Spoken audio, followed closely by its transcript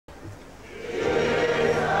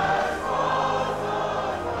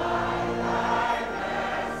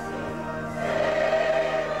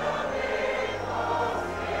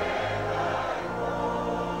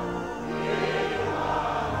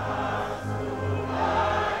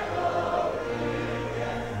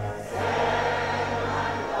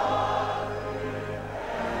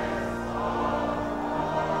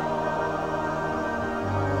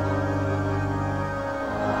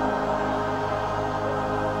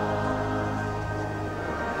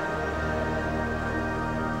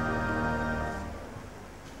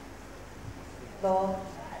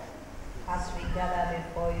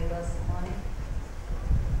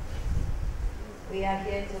we are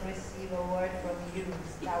here to receive a word from you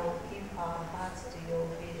that will keep our hearts to your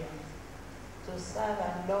obedience, to serve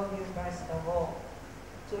and love you first of all,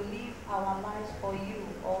 to live our lives for you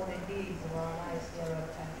all the days of our lives here on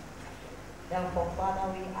earth. Therefore,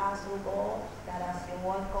 Father, we ask, O God, that as your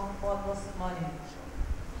word comes forth this morning,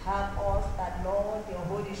 help us that, Lord, your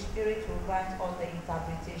Holy Spirit will grant us the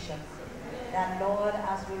interpretation. That, Lord,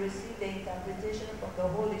 as we receive the interpretation from the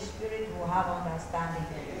Holy Spirit, we'll have understanding.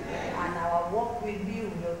 And our walk with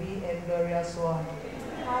you will be a glorious one.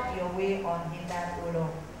 Have your way unhindered, O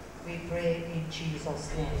Lord. We pray in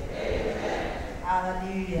Jesus' name.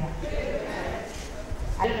 Hallelujah.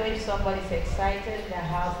 I don't know if somebody's excited in the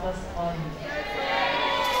house this morning.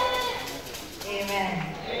 Amen.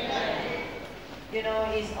 You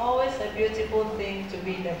know, it's always a beautiful thing to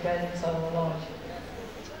be in the presence of the Lord.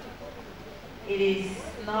 It is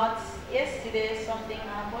not. Yesterday something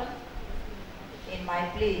happened in my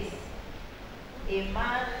place. A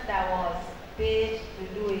man that was paid to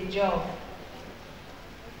do a job.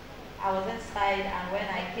 I was inside, and when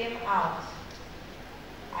I came out,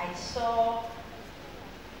 I saw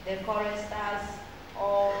the choristers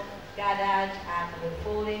all gathered and were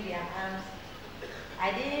folding their hands.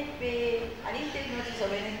 I didn't take notice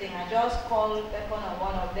of anything. I just called back on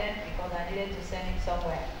one of them because I needed to send him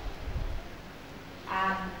somewhere.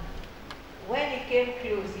 And when he came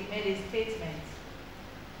close, he made a statement.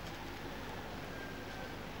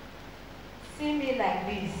 See me like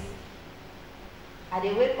this. I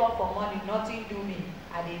dey wake up for morning, nothing do me.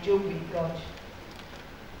 I dey joke with God.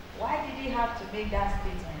 Why did he have to make that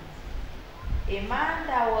statement? A man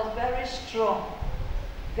that was very strong,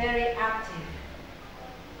 very active,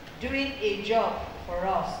 doing a job for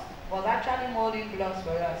us, was actually molding blocks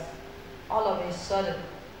for us. All of a sudden,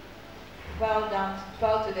 fell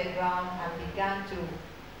to the ground and began to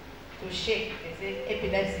shake. They say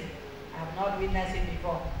epilepsy. I have not witnessed it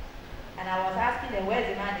before. And I was asking them, where's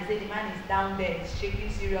the man? They said the man is down there, he's shaking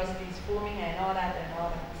seriously, he's foaming and all that and all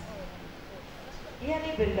that.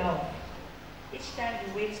 Dearly beloved, each time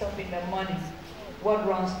you wake up in the morning, what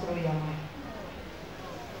runs through your mind?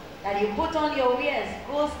 That you put on your wares,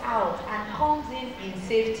 goes out and comes in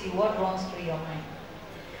safety, what runs through your mind?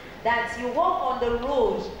 That you walk on the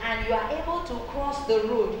road and you are able to cross the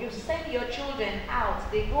road, you send your children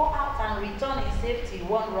out, they go out and return in safety,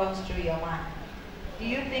 what runs through your mind? Do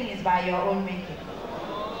you think it's by your own making?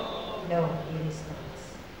 No, it is not.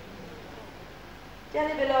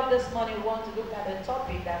 Dearly beloved, this morning we want to look at a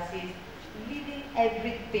topic that says, leaving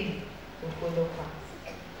everything to follow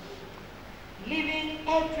Christ. Leaving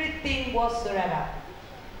everything whatsoever.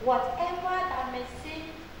 Whatever that may seem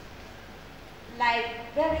like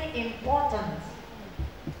very important.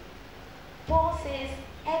 Paul says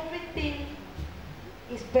everything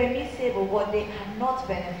is permissible, but they are not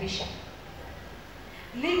beneficial.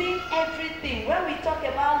 Living everything. When we talk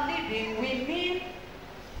about living, we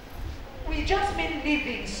just mean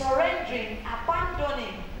living, surrendering,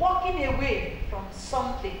 abandoning, walking away from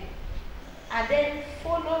something, and then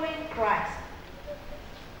following Christ.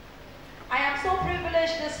 I am so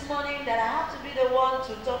privileged this morning that I have to be the one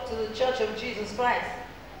to talk to the Church of Jesus Christ.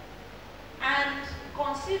 And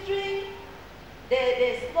considering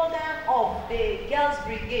the slogan of the Girls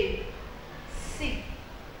Brigade, seek,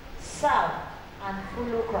 serve, and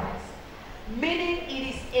follow Christ. Meaning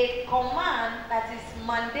it is a command that is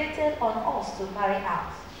mandated on us to carry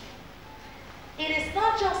out. It is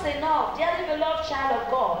not just enough, dearly beloved child of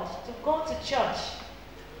God, to go to church.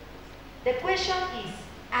 The question is,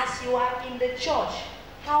 as you are in the church,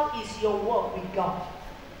 how is your walk with God?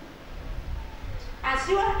 As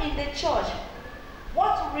you are in the church,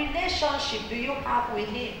 what relationship do you have with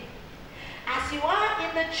Him? As you are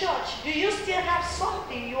in the church, do you still have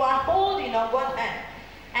something you are holding on one hand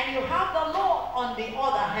and you have the Lord on the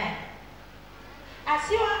other hand? As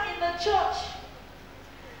you are in the church,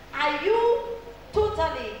 are you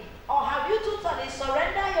totally, or have you totally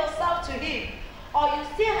surrendered yourself to Him, or you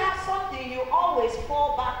still have something you always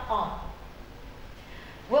fall back on?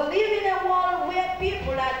 We live in a world where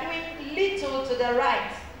people are doing little to the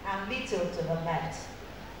right and little to the left.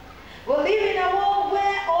 We live in a world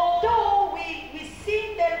where, although we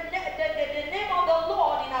sing the name of the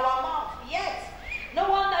Lord in our mouth, yet no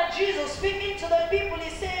wonder Jesus speaking to the people, He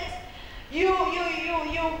says, you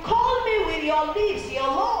call me with your lips, your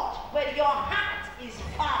Lord, but your heart is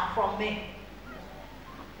far from me.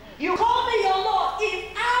 You call me your Lord.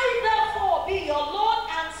 If I therefore be your Lord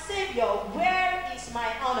and Savior, where is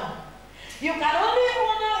my honor? You can only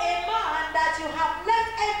honor a man that you have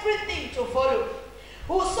left everything to follow.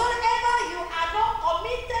 Whosoever you are not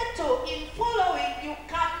committed to in following, you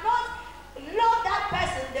cannot love that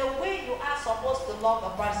person the way you are supposed to love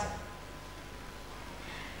the person.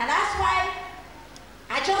 And that's why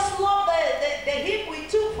I just love the hymn we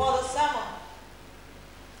took for the sermon.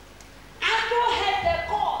 Andrew heard the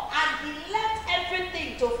call and he left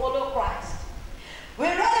everything to follow Christ. We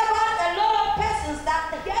read about a lot of persons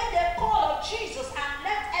that heard the call of Jesus and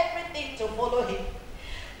left everything to follow him.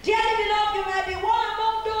 Dearly beloved, you may be one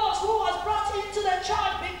among those who was brought into the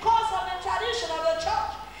church because of the tradition of the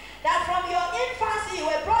church. That from your infancy you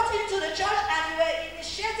were brought into the church and you were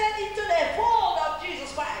initiated into the fold of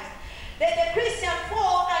Jesus Christ. The Christian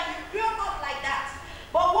fold, and you grew up like that.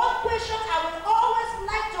 But one question I would always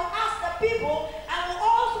like to ask the people, and will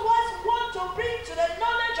always want to bring to the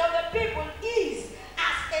knowledge of the people is,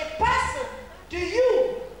 as a person, do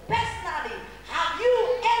you personally, have you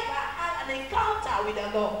ever had an encounter with the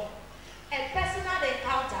Lord? A personal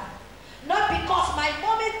encounter. Not because my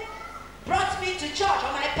mommy brought me to church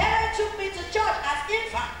or my parents took me to church as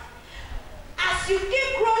infant. As you keep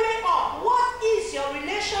growing up, what is your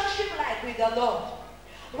relationship like with the Lord?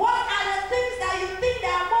 What are the things that you think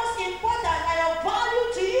that are most important and of value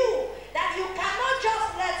to you that you cannot just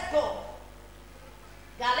let go?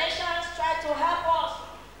 Galatians try to help us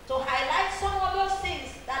to highlight some of those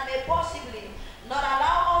things that may possibly not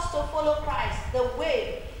allow us to follow Christ the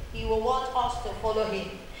way he will want us to follow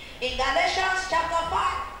him. In Galatians chapter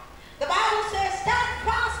 5, the Bible says, stand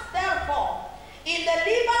fast therefore in the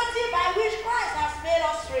liberty by which Christ has made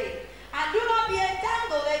us free, and do not be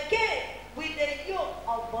entangled again with the yoke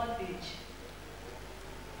of bondage.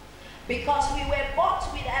 Because we were bought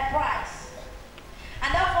with a price, and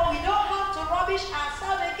therefore we don't have to rubbish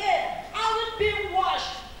ourselves again, having been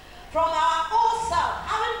washed from our old self,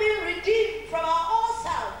 having been redeemed from our old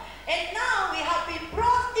self, and now we have been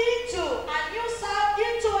brought into a new self,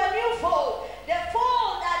 into a new fold, the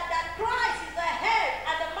fold that Christ is the head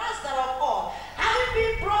and the master of all. Having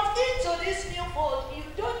been brought into this new fold, you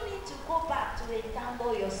don't need to go back to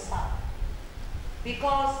entangle yourself.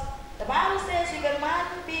 Because the Bible says, if a man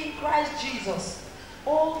be in Christ Jesus,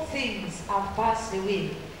 all things have passed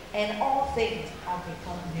away, and all things have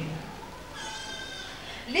become new.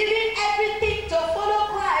 Leaving everything to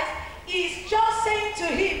follow Christ is just saying to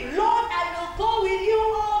him, Lord, I will go with you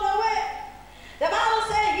all the way. The Bible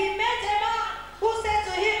says he met a man who said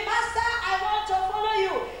to him, Master, I want to follow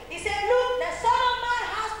you. He said, look, the Son of Man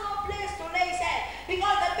has no place to lay his head,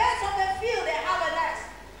 because the birds of the field, they have a nest.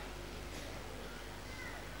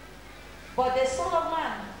 But the Son of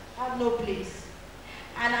Man have no place.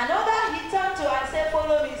 And another he turned to and said,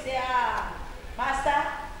 follow me. He said, Master,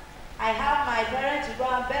 I have my parents to go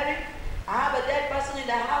and bury. I have a dead person in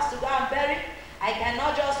the house to go and bury. I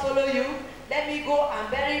cannot just follow you. Let me go and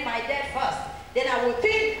bury my dead first. Then I will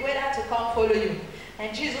think whether to come follow you.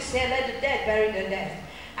 And Jesus said, let the dead bury the dead.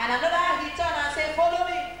 And another he turned and said, follow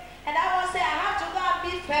me. And that one said, I have to go and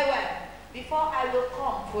bid farewell before I will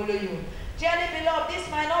come follow you. Dearly beloved, this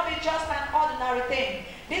might not be just an ordinary thing.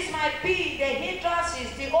 This might be the hindrances,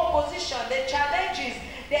 the opposition, the challenges,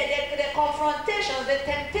 the confrontations, the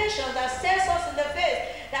temptations that stares us in the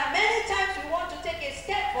face. That many times we want to take a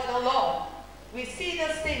step for the Lord. We see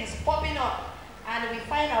those things popping up and we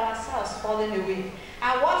find ourselves falling away.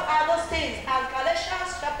 And what are those things? As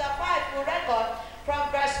Galatians chapter 5 will record from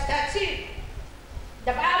verse 13.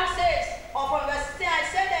 The Bible says, or from verse 10, I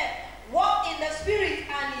said that, walk in the Spirit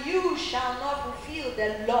and you shall not fulfill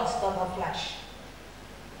the lust of the flesh.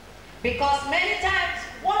 Because many times,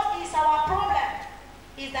 what is our problem?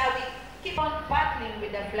 Is that we keep on battling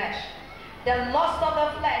with the flesh. The lust of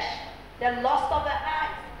the flesh, the lust of the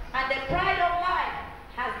eyes, and the pride of life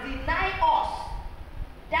has denied us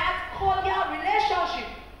that cordial relationship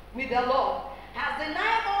with the Lord, has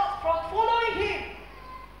denied us from following him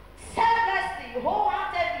selflessly,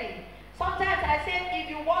 wholeheartedly. Sometimes I say, if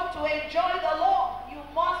you want to enjoy the Lord, you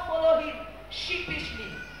must follow him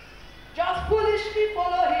sheepishly. Just foolishly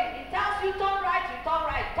follow him. He tells you turn right, you turn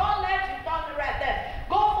right. Turn left, you turn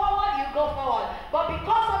left. Go forward, you go forward. But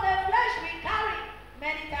because of the flesh we carry,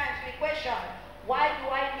 many times we question, why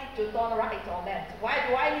do I need to turn right or left? Why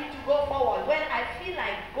do I need to go forward when I feel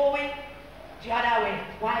like going the other way?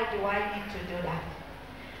 Why do I need to do that?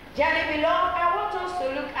 Dearly beloved, I want us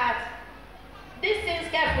to look at these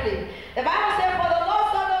things carefully. The Bible says, for the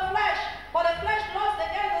lust of the flesh lusts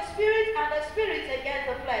against the spirit, and the spirit against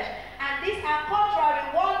the flesh. And these are contrary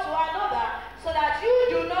one to another, so that you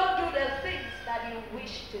do not do the things that you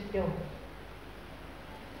wish to do.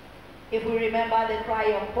 If we remember the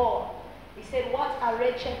cry of Paul, he said, what a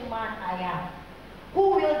wretched man I am.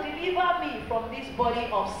 Who will deliver me from this body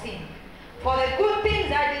of sin? For the good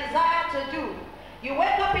things I desire to do. You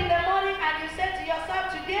wake up in the morning and you say to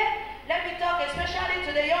yourself, today, Let me talk especially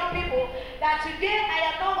to the young people that today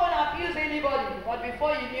I am not going to abuse anybody, but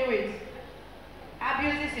before you knew it,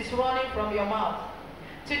 abuse is running from your mouth.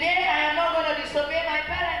 Today I am not going to disobey my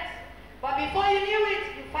parents, but before you knew it,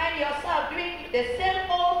 you find yourself doing the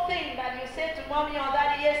same old thing that you said to mommy or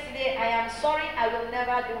daddy yesterday. I am sorry, I will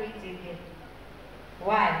never do it again.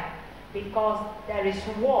 Why? Because there is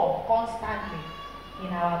war constantly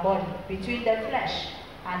in our body between the flesh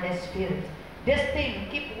and the spirit. This thing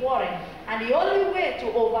keep warring, and the only way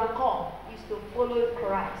to overcome is to follow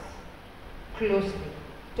Christ closely,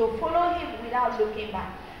 to follow him without looking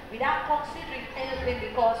back, without considering anything,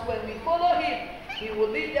 because when we follow him, he will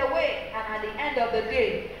lead the way, and at the end of the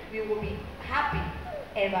day, we will be happy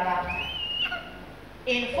ever after.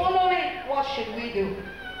 In following, what should we do?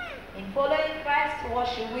 In following Christ, what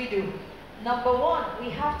should we do? Number one,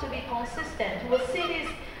 we have to be consistent. We'll see this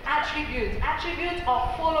attribute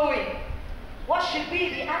of following. What should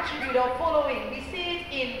be the attribute of following? We see it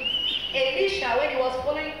in Elisha when he was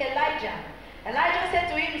following Elijah. Elijah said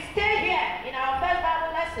to him, stay here in our first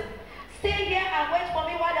Bible lesson. Stay here and wait for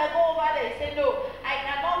me while I go over there. He said, no, I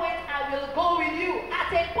cannot wait. I will go with you.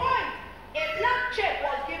 At a point, a blank check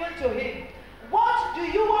was given to him. What do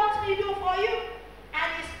you want me to do for you? And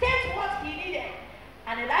he stated what he needed.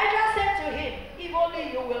 And Elijah said to him, if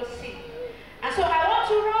only you will see. And so I want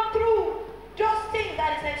to run through just things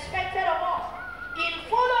that is expected of us in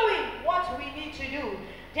following what we need to do.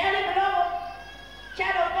 Dearly beloved,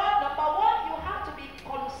 child of God, number one, you have to be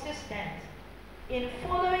consistent in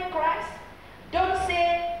following Christ. Don't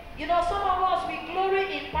say, you know, some of us, we glory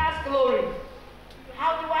in past glory.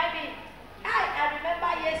 How do I mean? I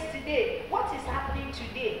remember yesterday. What is happening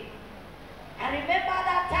today? I remember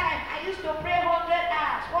that time I used to pray 100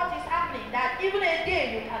 hours. What is happening? That even a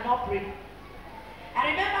day you cannot pray.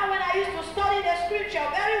 I remember when I used to study the scripture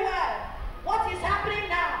very well. What is happening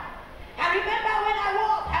now? I remember when I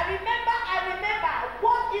walked. I remember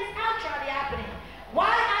what is actually happening. Why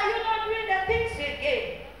are you not doing the things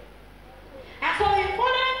again? And so in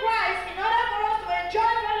following Christ, in order for us to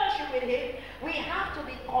enjoy fellowship with him, we have to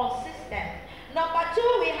be consistent. Number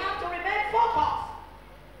two, we have to remain focused.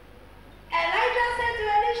 Elijah said to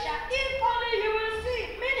Elisha, if only you will see,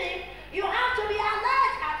 meaning you have to be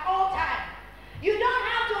alert at all times. You don't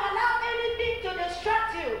have to allow anything to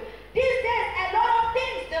distract you. These days, a lot of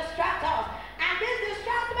things distract us. And this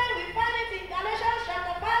distraction, we find it in Galatians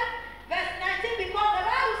chapter 5, verse 19, because the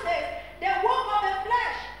Bible says, the work of the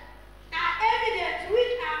flesh are evident,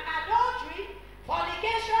 which are adultery,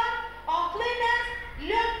 fornication, uncleanness,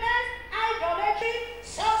 lewdness, idolatry,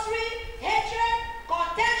 sorcery, hatred,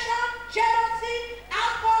 contention, jealousy,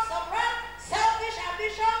 outbursts of wrath, selfish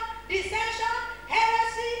ambition, dissension,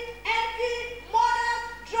 heresy, envy, murder,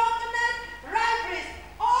 drunkenness, rivalries.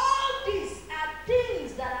 All these are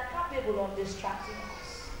things that are capable of distracting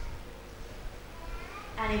us.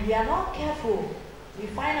 And if we are not careful, we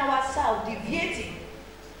find ourselves deviating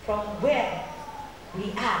from where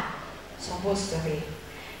we are supposed to be.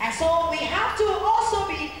 And so we have to also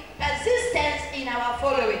be persistent in our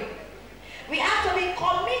following. We have to be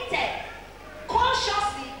committed,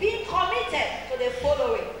 consciously being committed to the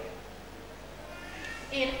following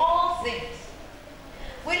in all things.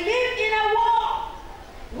 We live in a world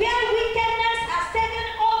where wickedness has taken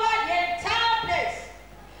over the entire place.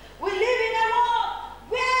 We live in a world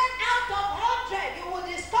where out of 100 you will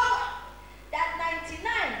discover that 99,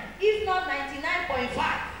 if not 99.5,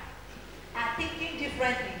 are thinking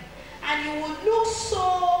differently. And you will look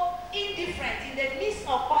so indifferent in the midst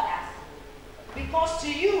of others. Because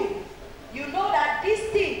to you, you know that this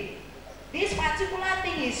thing, this particular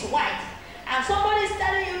thing is white, and somebody is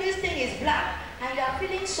telling you this thing is black, and you are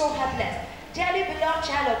feeling so helpless. Dearly beloved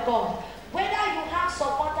child of God, whether you have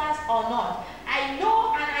supporters or not, I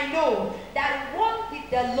know that one with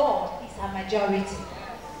the Lord is a majority.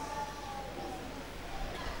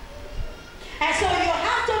 And so you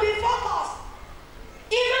have to be focused.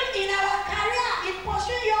 Even in our career, in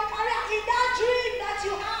pursuing your career, in that dream that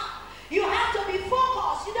you have to be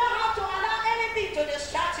focused. You don't have to allow anything to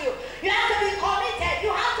distract you. You have to be committed.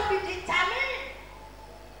 You have to be determined.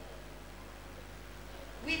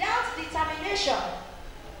 Without determination,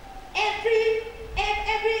 every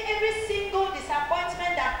single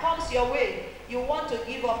disappointment that comes your way, you want to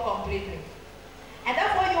give up completely. And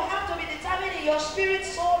therefore, you have to be determined in your spirit,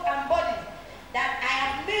 soul, and body that I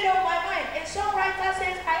have made up my mind. A songwriter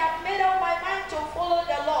says, I have made up my mind to follow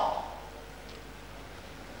the Lord.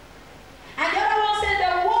 And the other one said,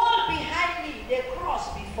 the world behind me, the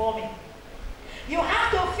cross before me. You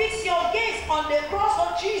have to fix your gaze on the cross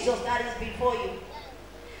of Jesus that is before you.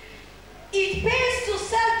 It pays to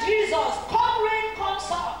serve Jesus, come rain, come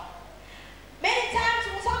sun. Many times,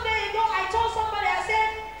 some day ago, I told somebody, I said,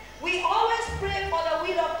 we always pray for the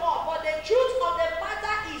will of God, but the truth of the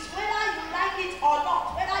matter is whether you like it or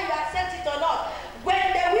not, whether you accept it or not,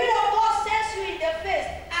 when the will of God stares you in the face,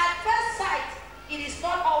 at first sight, it is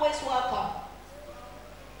not always welcome.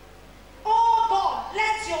 Oh God,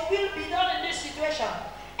 let your will be done in this situation.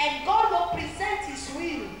 And God will present his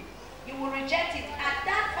will. You will reject it. At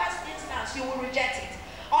that first instance, you will reject it.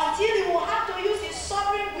 Until he will have to use his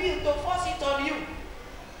sovereign will to force it on you.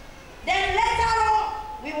 Then later on,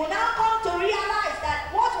 we will now come to realize that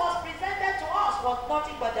what was presented to us was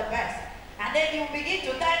nothing but the best. And then you begin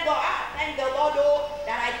to thank God, thank the Lord, oh,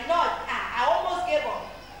 that I did not, I almost gave up.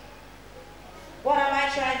 What am I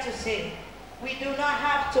trying to say? We do not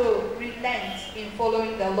have to relent in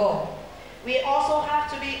following the law. We also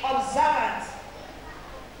have to be observant.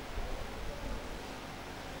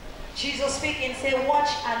 Jesus speaking, say, watch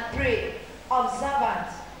and pray. Observant.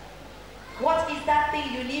 What is that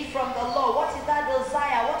thing you need from the Lord? What is that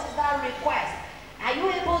desire? What is that request? Are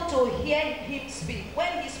you able to hear him speak?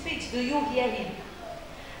 When he speaks, do you hear him?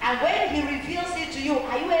 And when he reveals it to you,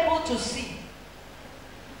 are you able to see?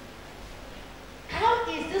 How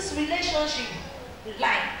is this relationship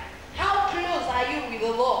like? How close are you with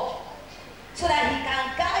the Lord? So that he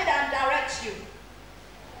can guide and direct you.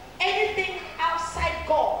 Anything outside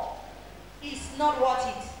God is not worth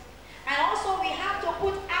it. And also we have to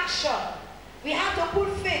put action. We have to put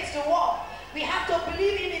faith to work. We have to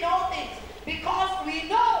believe him in all things. Because we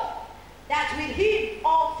know that with him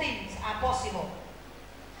all things are possible.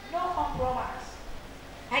 No compromise.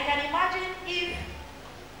 I can imagine if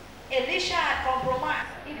Elisha had compromised,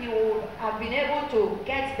 if he would have been able to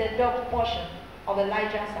get the double portion of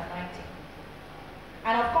Elijah's anointing.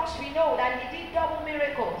 And of course we know that he did double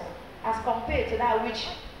miracles as compared to that which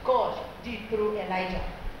God did through Elijah.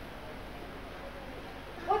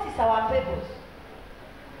 What is our purpose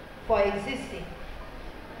for existing?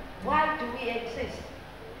 Why do we exist?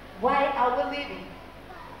 Why are we living?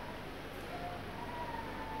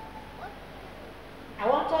 I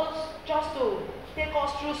want us just to take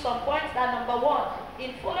us through some points. That number one,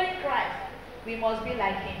 in following Christ, we must be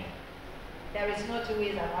like him. There is no two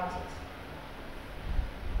ways about it.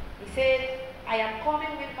 He said, I am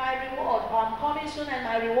coming with my reward, or I'm coming soon and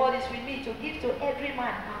my reward is with me to give to every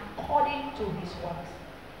man according to his works.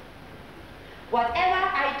 Whatever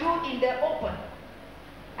I do in the open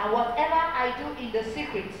and whatever I do in the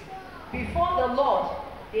secret, before the Lord,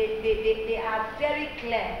 they are very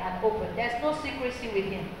clear and open. There's no secrecy with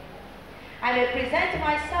him. I may present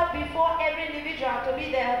myself before every individual to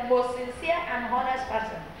be the most sincere and honest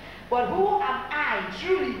person. But who am I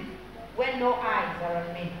truly when no eyes are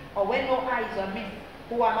on me? Or when no eyes on me?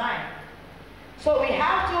 Who am I? So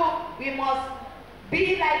we must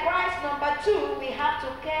be like Christ. Number two, we have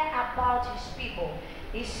to care about his people.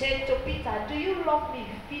 He said to Peter, do you love me?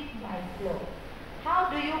 Feed my flock. How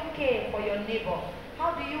do you care for your neighbor?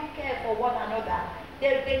 How do you care for one another?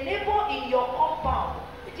 The neighbor in your compound.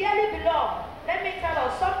 Dearly beloved, let me tell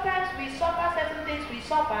us, sometimes we suffer certain things we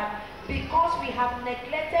suffer because we have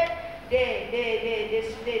neglected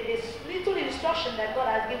this little instruction that God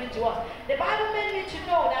has given to us. The Bible made me to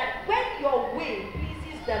know that when your will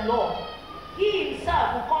pleases the Lord, he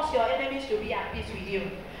himself will cause your enemies to be at peace with you.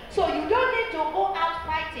 So you don't need to go out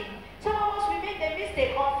fighting. Some of us, we make the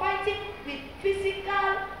mistake of fighting with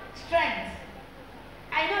physical strength.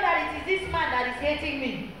 I know that it is this man that is hating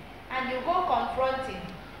me, and you go confront him.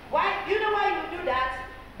 Why? You know why you do that?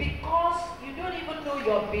 Because you don't even know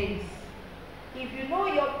your base. If you know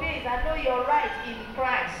your base and know your right in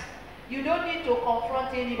Christ, you don't need to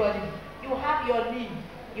confront anybody. You have your knee,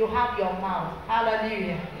 you have your mouth.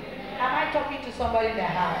 Hallelujah. Am I talking to somebody in the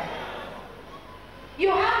house? You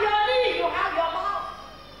have your knee, you have your mouth.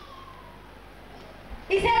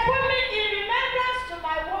 He said, put me in remembrance to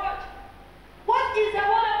my word. What is the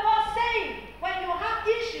word of God saying? When you have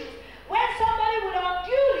issues, when somebody will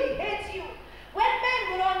unduly hate you, when men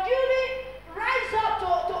will unduly rise up to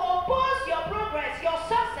oppose your progress, your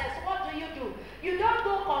success, what do? You don't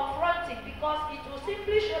go confronting because it will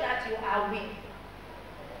simply show that you are weak.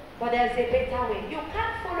 But there's a better way. You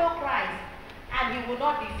can't follow Christ and he will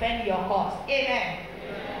not defend your cause. Amen.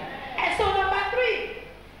 And so number three,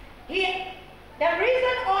 the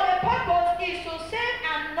reason or the purpose is to save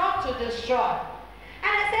and not to destroy. And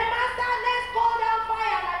I said, Master, let's call down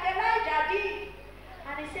fire like Elijah did.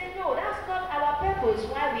 And he said, no, that's not our purpose,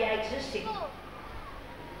 why we are existing.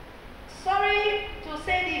 Sorry to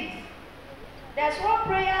say this. There's one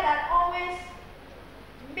prayer that always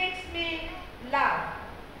makes me laugh.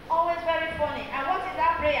 Always very funny. And what is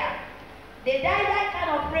that prayer? The die kind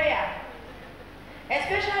of prayer.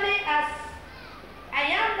 Especially as I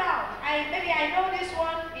am now. Maybe I know this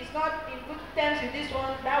one is not in good terms with this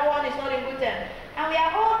one, that one is not in good terms. And we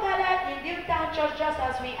are all gathered in Deep Town Church just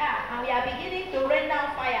as we are, and we are beginning to rain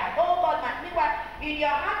down fire. Oh God, meanwhile, in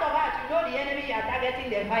your heart of heart, you know the enemy you are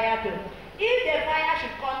targeting the fire to. If the fire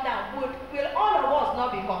should come down, will all of us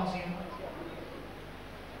not be consumed?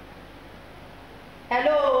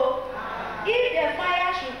 Hello? If the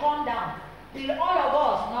fire should come down, will all of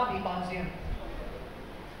us not be consumed?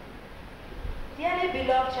 Dearly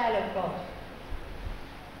beloved child of God,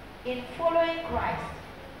 in following Christ,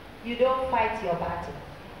 you don't fight your battle.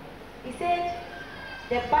 He said,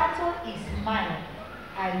 the battle is mine,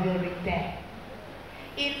 I will return.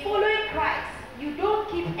 In following Christ, you don't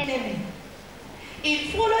keep enemies. In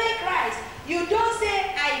following Christ, you don't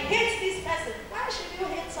say, I hate this person. Why should you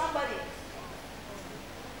hate somebody?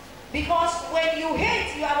 Because when you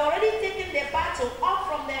hate, you have already taken the battle off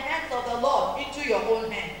from the hands of the Lord into your own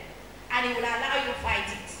hand. And He will allow you to fight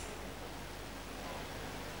it.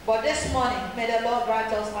 But this morning, may the Lord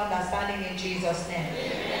grant us understanding in Jesus' name.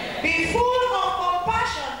 Amen. Be full of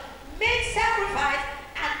compassion, make sacrifice,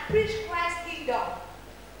 and preach Christ's kingdom.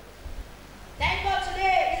 Thank God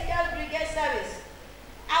today is God's brigade service.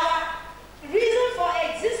 Our reason for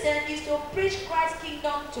existence is to preach Christ's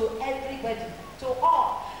kingdom to everybody, to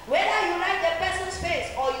all. Whether you like the person's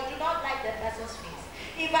face or you do not like the person's face.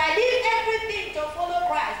 If I leave everything to follow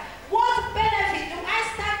Christ, what benefit do I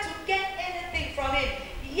stand to get anything from Him?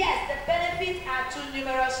 Yes, the benefits are too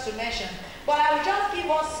numerous to mention, but I will just give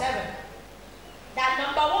us 7. That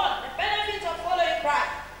number 1, the benefit of following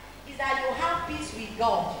Christ is that you have peace with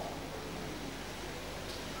God.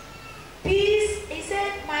 Peace, He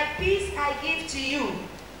said, my peace I give to you,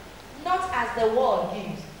 not as the world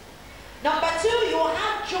gives. Number 2, you will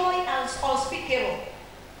have joy and unspeakable.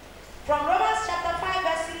 From Romans chapter 5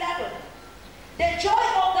 verse 11. The joy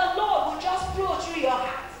of the Lord will just flow through your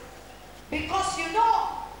heart. Because you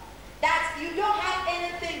know that you don't have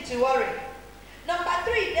anything to worry. Number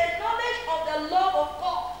 3, the knowledge of the love of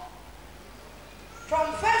God. From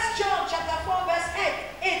 1 John chapter 4 verse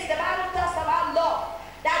 8, the Bible talks about love.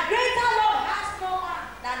 That greater love has no man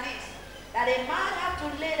than this, that a man have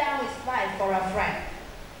to lay down his life for a friend.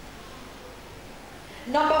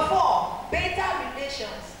 Number 4, better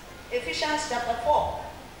relations. Ephesians chapter 4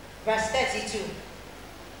 verse 32.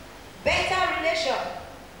 Better relation.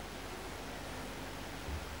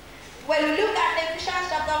 When we look at Ephesians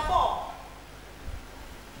chapter 4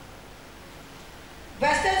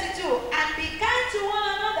 verse 32, and be kind to one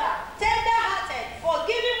another, tender-hearted,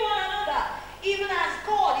 forgiving one another, even as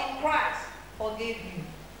God in Christ forgave you.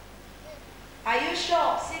 Are you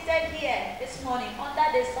sure, seated here this morning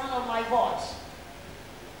under the sound of my voice,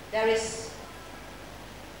 there is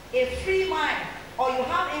a free mind, or you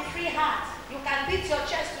have a free heart? You can beat your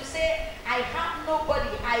chest to say, I have nobody,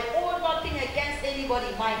 I owe nothing against anybody,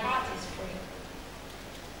 my heart is free.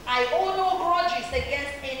 I owe no grudges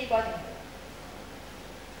against anybody.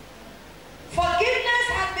 Forgiveness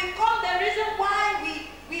has become the reason why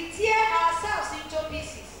we tear ourselves into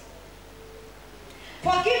pieces.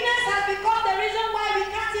 Forgiveness has become the reason why we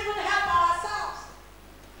can't even help ourselves.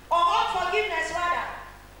 Or unforgiveness rather.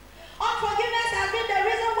 Unforgiveness has been the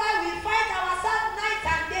reason why we fight ourselves night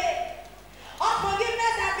and day.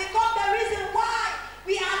 Unforgiveness has become the reason why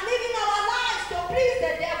we are living our lives to please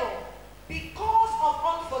the devil. Because of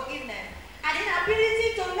unforgiveness. An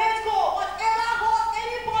inability to let go whatever hurt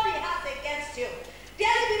anybody has against you.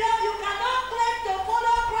 Dearly beloved, you cannot claim to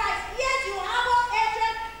follow Christ, yet you have all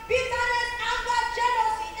hatred, bitterness, anger,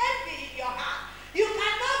 jealousy, envy in your heart. You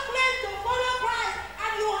cannot claim to follow Christ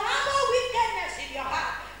and you have all wickedness in your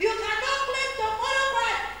heart. You cannot claim to follow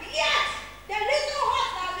Christ, yet the little hurt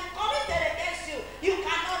that has been committed against you, you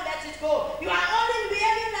cannot let it go. You are only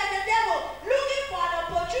behaving like the devil, looking for an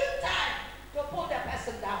opportune time to put the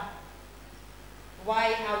person down.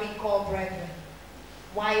 Why are we called brethren?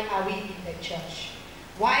 Why are we in the church?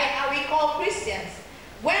 Why are we called Christians?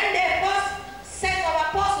 When the first set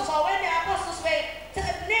of apostles, or when the apostles were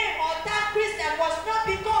named or tagged Christian, was not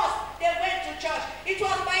because they went to church. It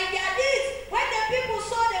was by their deeds. When the people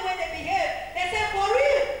saw the way they behaved, they said, for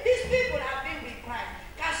real, these people have been with Christ.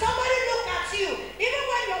 Can somebody look at you, even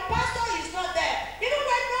when your pastor is not there, even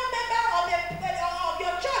when no member of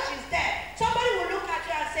your church is there, somebody will look at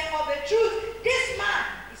you and say, of the truth, this man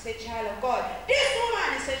is a child of God. This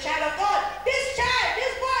woman is a child of God. This child,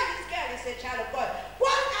 this boy, this girl is a child of God.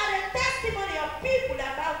 What are the testimony of people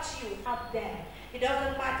about you out there? It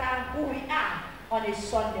doesn't matter who we are on a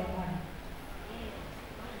Sunday morning.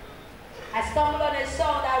 I stumbled on a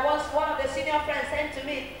song that once one of the senior friends sent to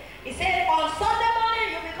me. He said, on Sunday morning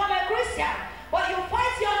you become a Christian, but you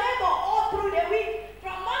fight your neighbor all through the week.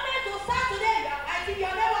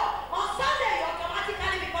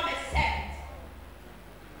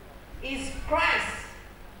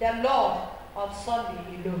 the Lord of Sunday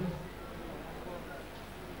alone.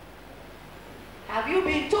 Have you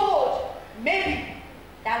been told maybe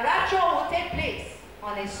that rapture will take place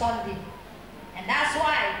on a Sunday? And that's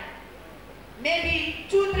why maybe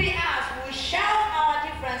 2-3 hours we'll shout our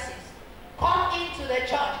differences, come into the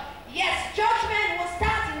church. Yes, judgment will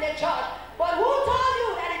start in the church, but who told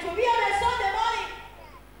you that it will be on a Sunday morning?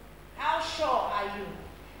 How sure are you?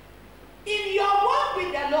 In your walk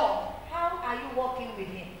with the Lord, how are you walking with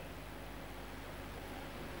Him?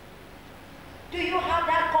 Do you have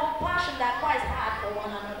that compassion that Christ had for one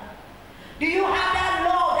another? Do you have that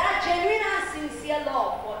love, that genuine and sincere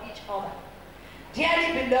love for each other?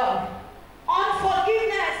 Dearly beloved,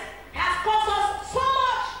 unforgiveness has cost us so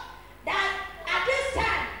much that at this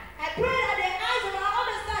time, I pray that the eyes of our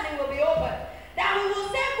understanding will be open, that we will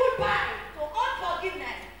say goodbye to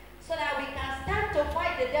unforgiveness so that we can stand to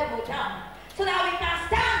fight the devil down, so that we can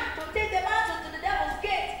stand to take the battle to the devil's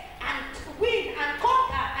gate and to win and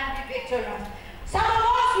conquer and be victorious. Some of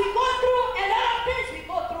us, we go through a lot of things we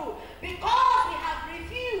go through because we have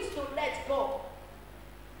refused to let go.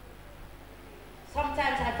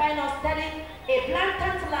 Sometimes I find us telling a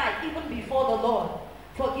blatant lie even before the Lord.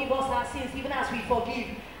 Forgive us our sins even as we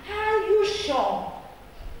forgive. Are you sure?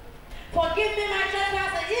 Forgive me my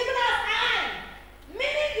trespasses even as I,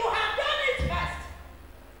 meaning you have done it first.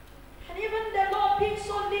 And even the Lord being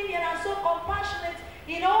so lenient and so compassionate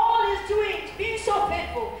in all His doings, being so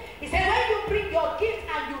faithful. He said when you bring your gift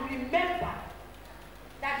and you remember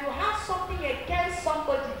that you have something against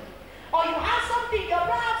somebody, or you have something, your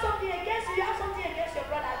brother has something against you, you have something against your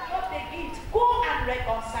brother, drop the gift, go and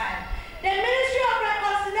reconcile. The ministry of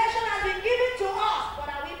reconciliation has been given to us, but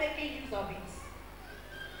are we making use of it?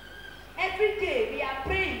 Every day we are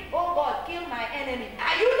praying, oh God, kill my enemy.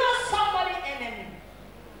 Are you not somebody's enemy?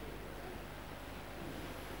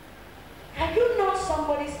 Are you not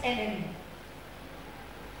somebody's enemy?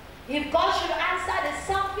 If God should answer the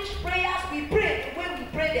selfish prayers we pray, the way we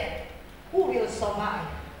pray them, who will survive?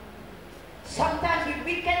 Sometimes with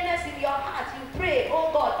wickedness in your heart, you pray,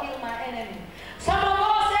 oh God, kill my enemy. Some of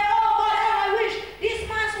us say, oh God, how I wish this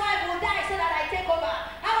man's wife will die so that I take over.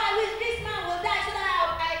 How I wish this man will die so that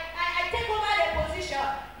I take over the position.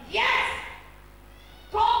 Yes!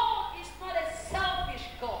 God is not a selfish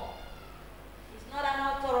God. He's not an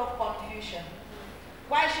author of confusion.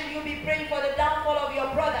 Why should you be praying for the downfall of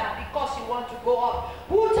your brother because you want to go up?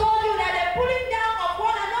 Who told you that the pulling down of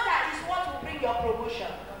one another is what will bring your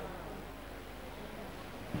promotion?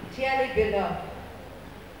 Dearly beloved,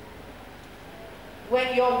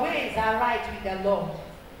 when your ways are right with the Lord,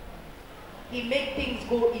 He makes things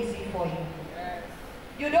go easy for you.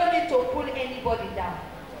 You don't need to pull anybody down.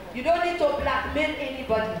 You don't need to blackmail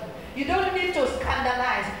anybody. You don't need to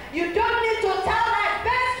scandalize. You don't need to tell lies,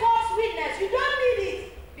 best false witness. You don't need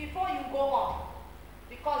it before you go up.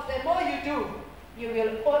 Because the more you do, you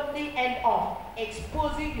will only end up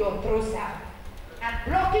exposing your true self and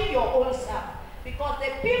blocking your own self. Because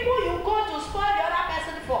the people you go to spoil the other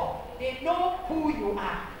person for, they know who you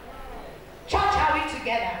are. Church, are we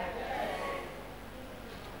together?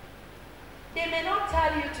 They may not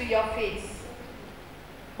tell you to your face,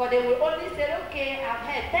 but they will only say, okay, I've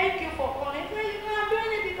heard, thank you for calling. Well, you know, I'm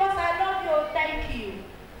doing it because I love you, thank you.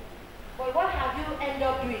 But what have you ended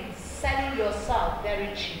up doing? Selling yourself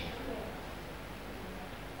very cheap.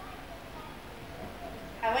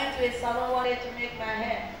 I went to a salon one day to make my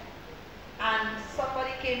hair, and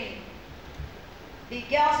somebody came in. The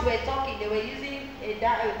girls were talking, they were using a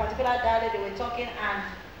particular dialect, they were talking, and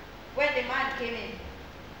when the man came in,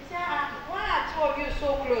 he said, why are two of you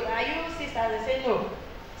so close? Are you sisters? They said, no.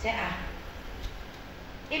 He said,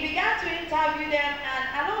 He began to interview them,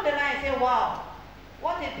 and along the line, he said, wow,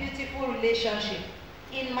 what a beautiful relationship.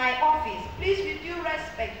 In my office, please with due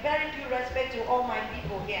respect, very due respect to all my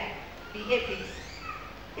people here, the ethics.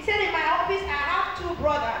 He said, in my office, I have two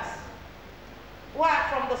brothers who are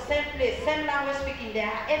from the same place, same language speaking. They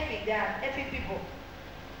are epic people.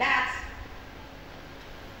 That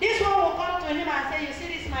this one will come to him and say, you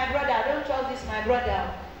see, this is my brother. I don't trust this my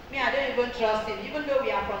brother. Me, I don't even trust him, even though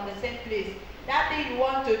we are from the same place. That thing you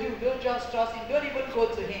want to do, don't just trust him. Don't even go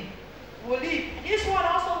to him. We'll leave. This one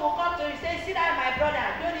also will come to him and say, see that my brother,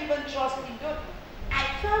 don't even trust him. Don't. I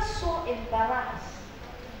felt so embarrassed,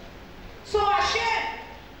 so ashamed,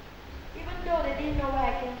 even though they didn't know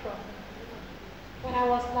where I came from. But I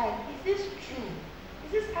was like, is this true?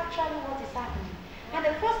 Is this actually what is happening? And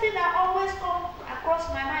the first thing that always comes across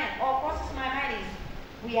my mind, or crosses my mind,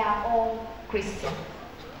 is we are all Christians.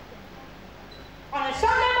 On a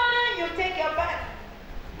Sunday morning, you take your bag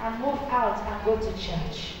and move out and go to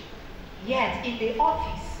church. Yet in the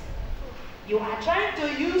office, You are trying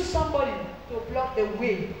to use somebody to block the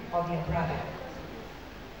way of your brother.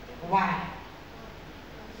 Why?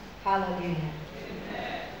 Hallelujah. Amen.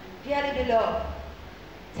 Dearly beloved,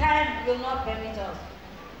 time will not permit us.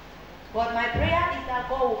 But my prayer is that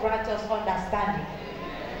God will grant us understanding.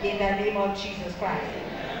 Amen. In the name of Jesus Christ.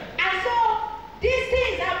 Amen. And so, these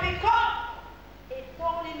things have become a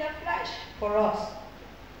thorn in the flesh for us.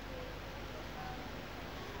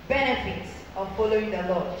 Benefits of following the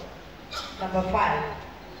Lord. Number 5,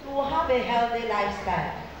 you will have a healthy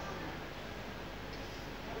lifestyle.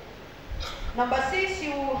 Number 6,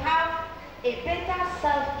 you will have a better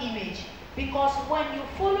self-image, because when you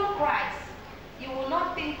follow Christ, you will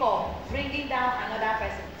not think of bringing down another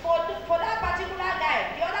person. For that particular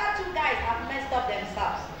guy, the other 2 guys have messed up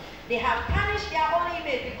themselves. They have tarnished their own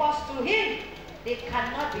image, because to him, they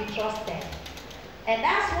cannot be trusted. And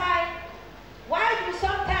that's why do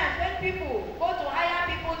sometimes when people go to hire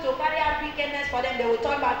people to carry out wickedness for them, they will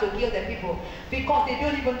turn back to kill the people, because they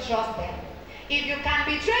don't even trust them. If you can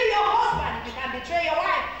betray your husband, if you can betray your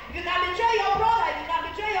wife, if you can betray your brother, if you can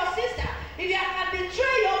betray your sister, if you can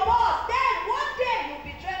betray your boss, then one day you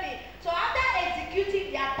betray me. So after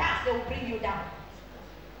executing their task, they will bring you down.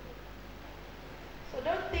 So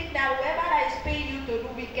don't think that whoever that is paying you to do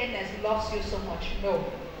wickedness loves you so much. No.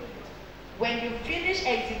 When you finish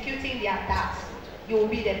executing their task, you will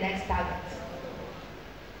be the next target.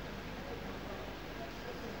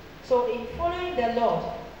 So in following the Lord,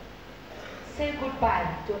 say goodbye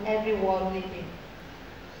to every worldly thing.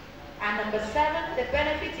 And number 7, the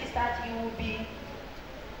benefit is that you will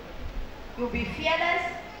be fearless,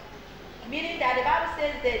 meaning that the Bible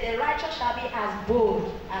says that the righteous shall be as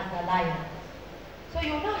bold as the lion. So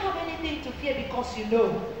you will not have anything to fear, because you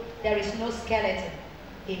know there is no skeleton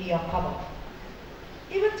in your cupboard.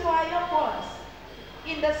 Even to our young ones,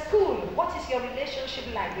 in the school, what is your relationship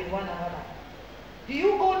like with one another? Do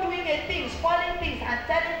you go doing a thing, spoiling things, and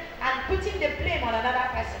telling and putting the blame on another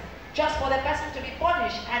person, just for the person to be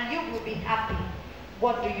punished and you will be happy?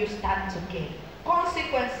 What do you stand to gain?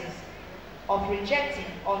 Consequences of rejecting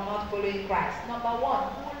or not following Christ. Number 1,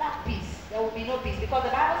 you will lack peace. There will be no peace, because the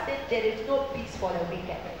Bible says there is no peace for the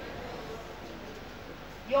wicked.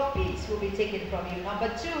 Your peace will be taken from you. Number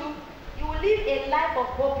 2, you will live a life of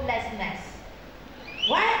hopelessness.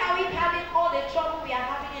 Why are we having all the trouble we are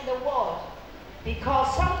having in the world?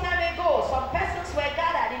 Because some time ago, some persons were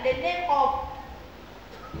gathered in the name of,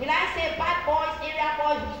 will I say, bad boys, area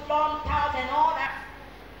boys who stormed out and all that.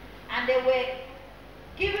 And they were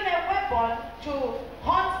given a weapon to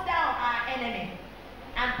hunt down our enemy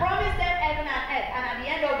and promised them heaven and earth. And at the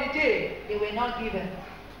end of the day, they were not given.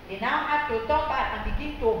 They now had to turn back and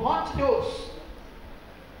begin to hunt those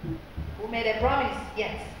who made a promise,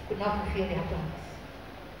 yet could not fulfill their promise.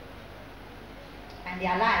 And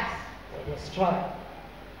their lives were destroyed.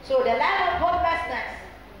 So the life of hopelessness,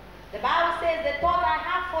 the Bible says, the thought I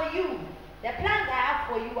have for you, the plans I have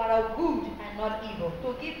for you are of good and not evil,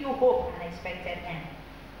 to give you hope and expected end.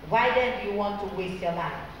 Why then do you want to waste your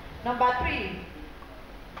life? Number 3,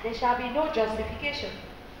 there shall be no justification.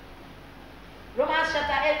 Romans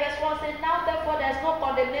chapter 8 verse 1 says, now therefore there is no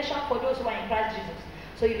condemnation for those who are in Christ Jesus.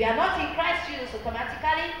 So if you are not in Christ Jesus,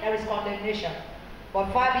 automatically there is condemnation. But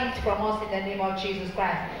far be it from us in the name of Jesus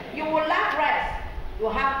Christ. You will lack rest. You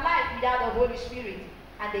will have life without the Holy Spirit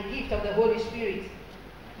and the gift of the Holy Spirit.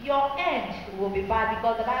 Your end will be bad,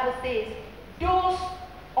 because the Bible says, those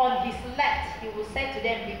on his left, he will say to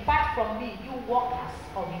them, depart from me, you workers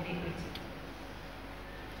of iniquity.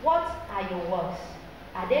 What are your works?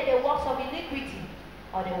 Are they the works of iniquity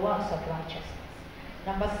or the works of righteousness?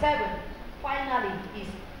 Number 7, finally, is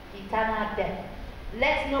eternal death.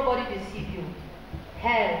 Let nobody deceive you.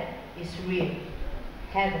 Hell is real.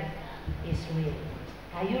 Heaven is real.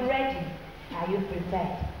 Are you ready? Are you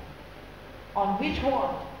prepared? On which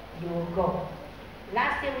one you will go?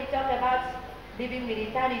 Last year we talked about living with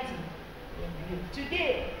eternity in view.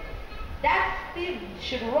 Today, that theme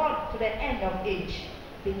should run to the end of age,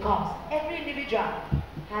 because every individual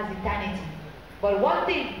has eternity. But one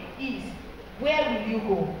thing is, where will you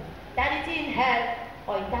go? Eternity in hell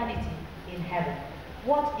or eternity in heaven?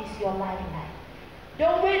 What is your life like?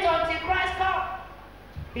 Don't wait until Christ comes,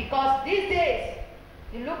 because these days,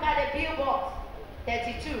 you look at the billboards,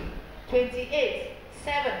 32, 28,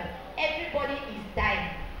 7, everybody is dying.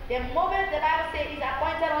 The moment the Bible says it's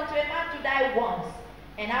appointed unto a man to die once,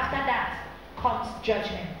 and after that comes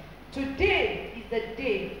judgment. Today is the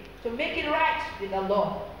day to make it right with the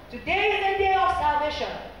Lord. Today is the day of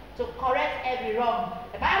salvation, to correct every wrong.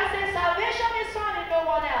 The Bible says salvation is found in no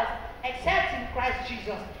one else except in Christ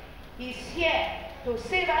Jesus. He's here to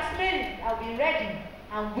save as many that will be ready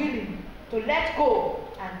and willing to let go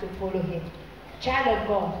and to follow him. Child of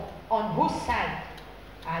God, on whose side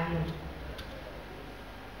are you?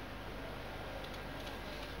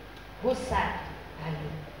 Whose side are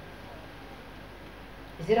you?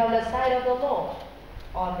 Is it on the side of the Lord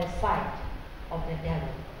or on the side of the devil?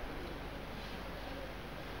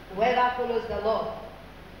 Whoever follows the Lord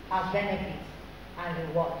has benefits and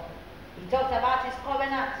reward. He talked about his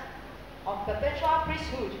covenant of perpetual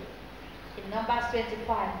priesthood in Numbers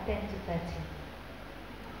 25, 10 to 13.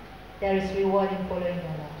 There is reward in following the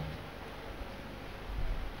Lord.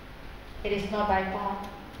 It is not by power,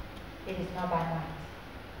 it is not by might,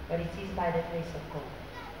 but it is by the grace of God.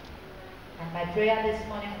 And my prayer this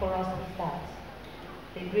morning for us is that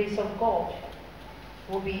the grace of God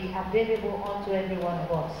will be available unto every one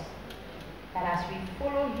of us. That as we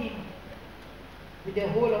follow him with the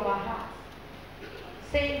whole of our hearts,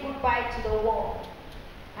 saying goodbye to the world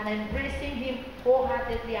and embracing him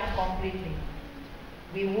wholeheartedly and completely,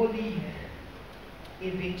 we will live a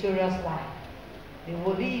victorious life. We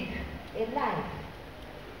will live a life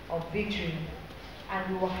of victory,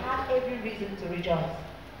 and we will have every reason to rejoice.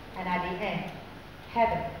 And at the end,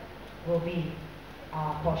 heaven will be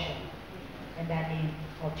our portion. In the name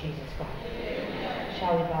of Jesus Christ. Amen.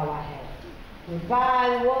 Shall we bow our heads?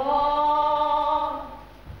 Goodbye, world.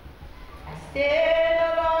 I stay no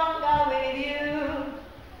longer with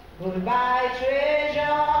you. Goodbye,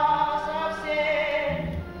 treasures of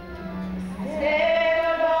sin. I stay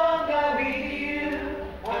no longer with you.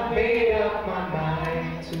 I made up my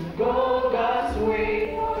mind to go God's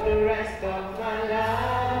way for the rest of my life.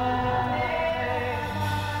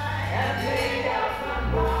 I made up my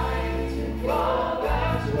mind to go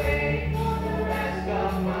God's way for the rest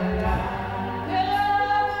of my life.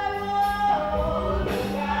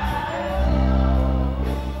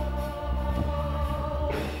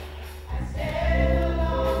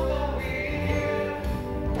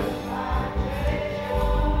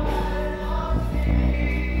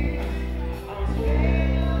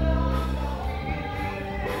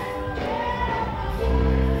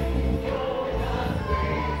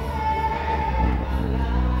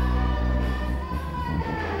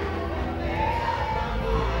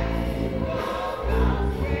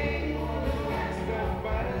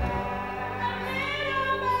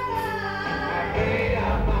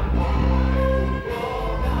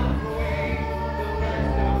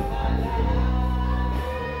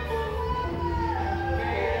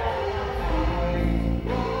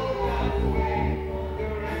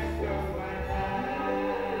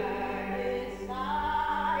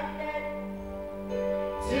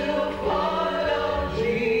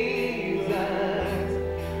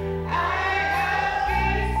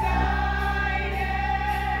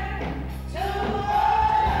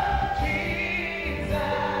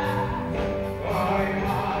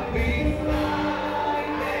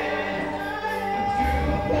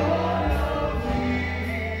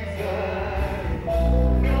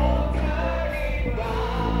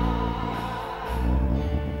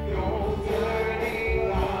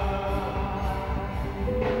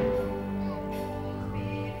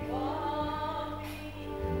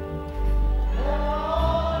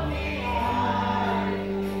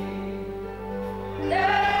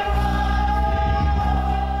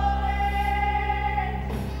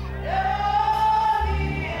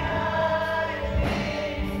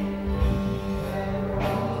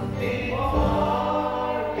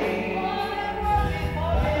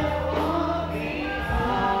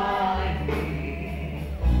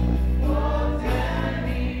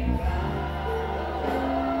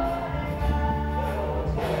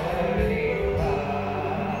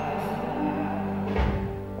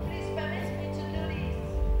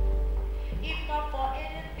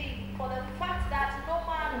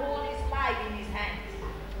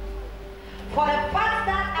 For the fact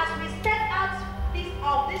that as we step out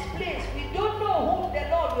of this place, we don't know whom the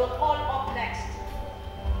Lord will call up next.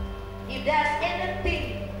 If there's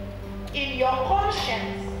anything in your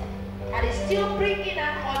conscience that is still bringing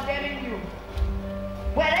and condemning you,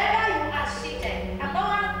 wherever you are seated, I'm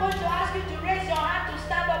not going to ask you to raise your hand to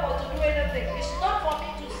stand up or to do anything. It's not for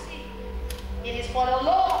me to see. It is for the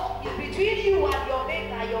Lord. It's between you and your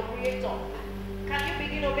Maker, your Creator. Can you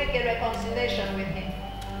begin to make a reconciliation with Him?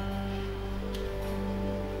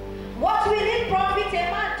 What will it profit a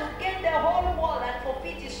man to gain the whole world and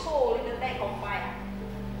forfeit his soul in the lake of fire?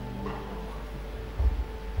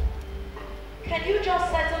 Can you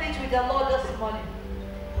just settle it with the Lord this morning?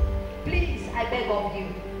 Please, I beg of you.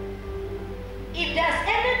 If there's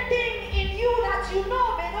anything in you that you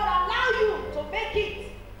know may not allow you to make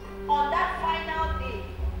it on that final day,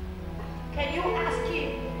 can you ask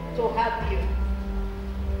Him to help you?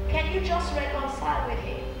 Can you just reconcile with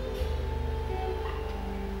him?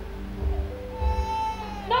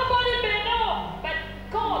 Nobody may know, but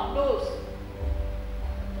God knows.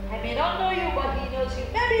 I may not know you, but he knows you.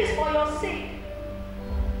 Maybe it's for your sake.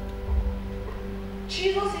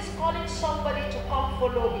 Jesus is calling somebody to come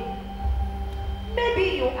follow him.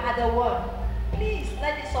 Maybe you are the one. Please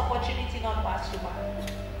let this opportunity not pass you by.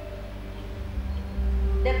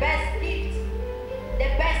 The best gift, the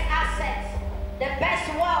best assets, the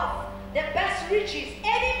best wealth, the best riches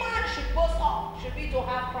any man should boast of should be to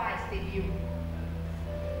have Christ in you.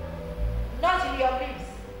 Not in your lips,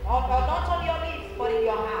 or not on your lips, but in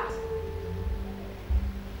your heart.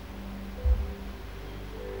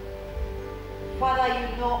 Father,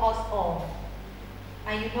 you know us all,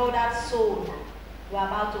 and you know that soul we're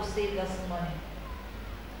about to save this morning.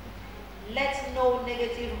 Let no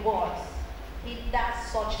negative voice hinder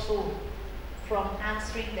such soul from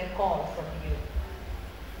answering the call from you.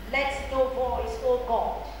 Let no voice, oh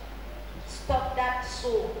God, stop that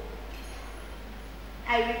soul.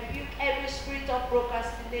 I rebuke every spirit of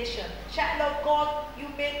procrastination. Child of God, you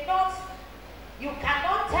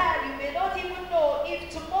cannot tell, you may not even know if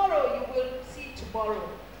tomorrow you will see tomorrow.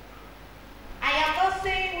 I am not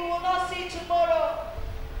saying we will not see tomorrow,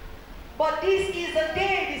 but this is the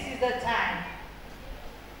day, this is the time.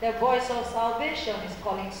 The voice of salvation is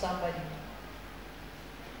calling somebody.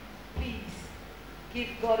 Please, give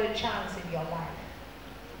God a chance in your life,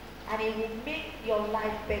 and it will make your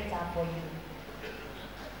life better for you.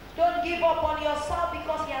 Don't give up on yourself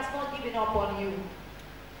because he has not given up on you.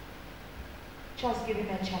 Just give him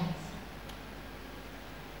a chance.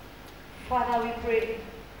 Father, we pray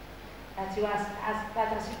that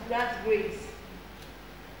as you grant grace,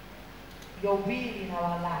 your will in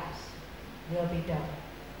our lives will be done.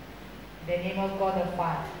 In the name of God the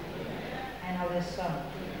Father, and of the Son,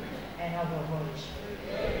 and of the Holy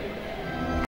Spirit.